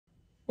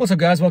What's up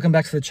guys, welcome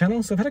back to the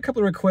channel. So I've had a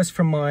couple of requests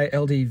from my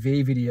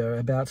LDV video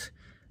about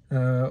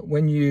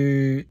when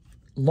you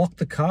lock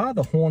the car,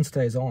 the horn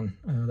stays on,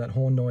 that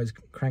horn noise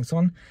cranks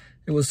on.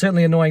 It was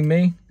certainly annoying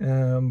me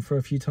for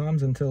a few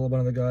times until one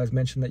of the guys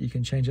mentioned that you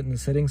can change it in the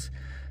settings.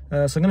 So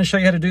I'm going to show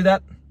you how to do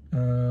that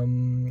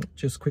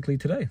just quickly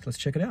today. Let's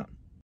check it out.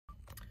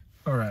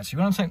 Alright, so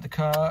you want to take the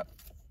car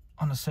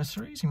on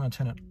accessories, you want to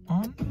turn it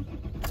on.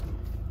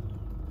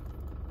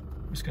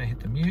 I'm just going to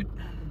hit the mute.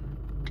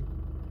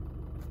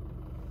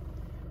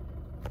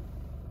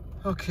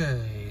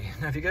 Okay,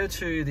 now if you go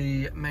to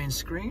the main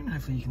screen,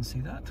 hopefully you can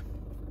see that,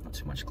 not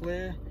too much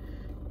glare.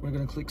 We're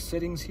going to click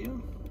settings here.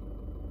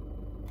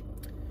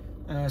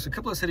 So a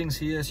couple of settings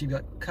here. So you've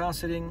got car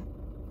setting,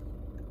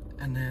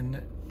 and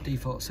then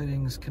default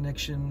settings,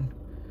 connection,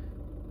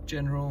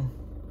 general,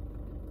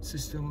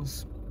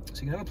 systems.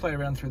 So you can have a play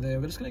around through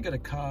there. We're just going to go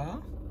to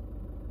car.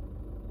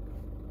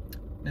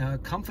 Now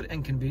comfort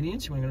and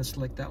convenience, you're going to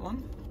select that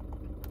one.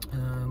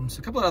 So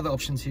a couple of other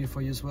options here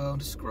for you as well.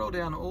 Just scroll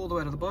down all the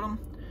way to the bottom.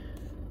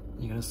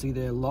 You're going to see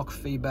there lock,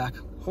 feedback,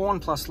 horn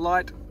plus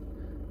light,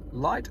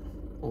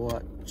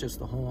 or just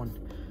the horn.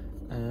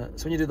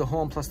 So when you do the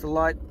horn plus the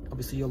light,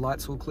 obviously your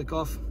lights will click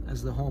off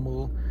as the horn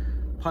will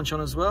punch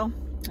on as well.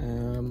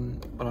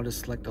 But I'll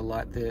just select the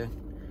light there,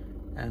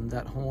 and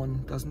that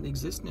horn doesn't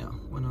exist now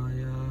when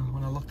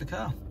I lock the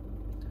car.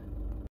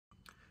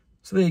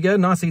 So there you go,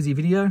 nice easy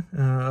video.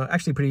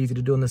 Actually pretty easy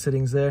to do on the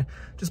settings there.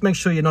 Just make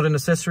sure you're not in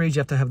accessories.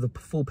 You have to have the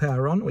full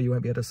power on or you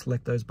won't be able to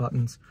select those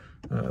buttons.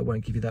 It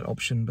won't give you that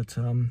option, but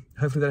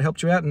hopefully that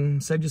helped you out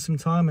and saved you some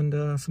time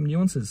and some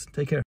nuances. Take care.